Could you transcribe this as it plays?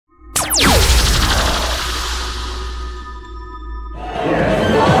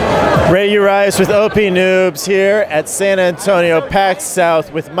Rice with OP Noobs here at San Antonio PAX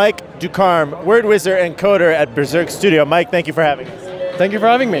South with Mike Ducarme, word wizard and coder at Berserk Studio. Mike, thank you for having us. Thank you for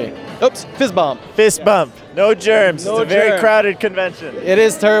having me. Oops, fist bump. Fist bump. No germs. No it's a very germs. crowded convention. It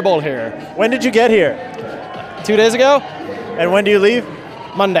is terrible here. When did you get here? 2 days ago? And when do you leave?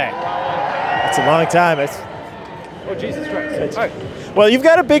 Monday. It's a long time. Oh, Jesus Christ. All right. Well, you've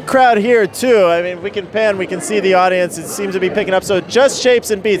got a big crowd here, too. I mean, we can pan, we can see the audience. It seems to be picking up. So just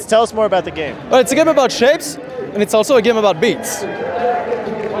shapes and beats. Tell us more about the game. Well, it's a game about shapes, and it's also a game about beats.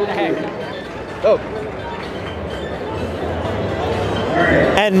 What the heck? Oh.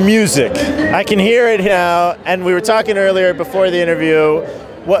 And music. I can hear it now, and we were talking earlier before the interview.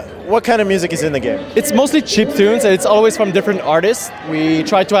 What kind of music is in the game? It's mostly cheap tunes, and it's always from different artists. We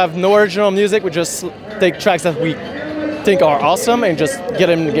try to have no original music. We just take tracks that we think are awesome and just get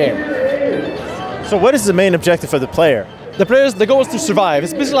them in the game. So what is the main objective for the player? The goal is to survive.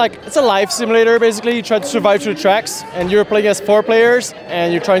 It's basically like, it's a life simulator basically. You try to survive through the tracks, and you're playing as 4 players,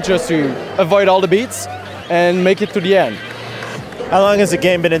 and you're trying just to avoid all the beats and make it to the end. How long has the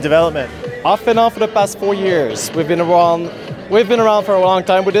game been in development? Off and on for the past 4 years. We've been around for a long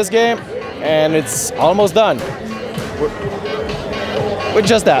time with this game, and it's almost done. We're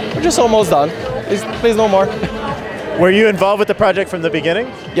just that. We're just almost done. Please no more. Were you involved with the project from the beginning?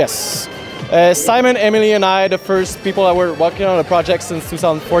 Yes. Simon, Emily, and I, the first people that were working on the project since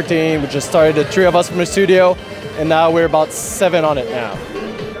 2014. We just started, the 3 of us from the studio, and now we're about 7 on it now.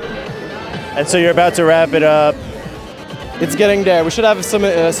 And so you're about to wrap it up. It's getting there. We should have some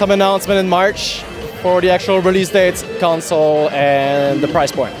announcement in March for the actual release dates, console, and the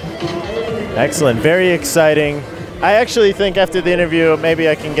price point. Excellent. Very exciting. I actually think after the interview, maybe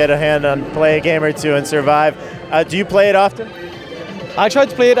I can get a hand on play a game or two and survive. Do you play it often? I try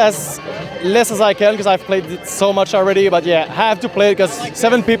to play it as less as I can because I've played it so much already, but yeah, I have to play it because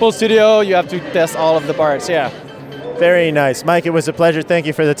 7 people studio, you have to test all of the parts, yeah. Very nice. Mike, it was a pleasure. Thank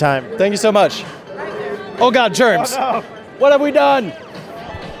you for the time. Thank you so much. Oh God, germs. Oh, no. What have we done?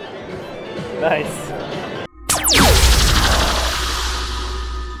 Nice.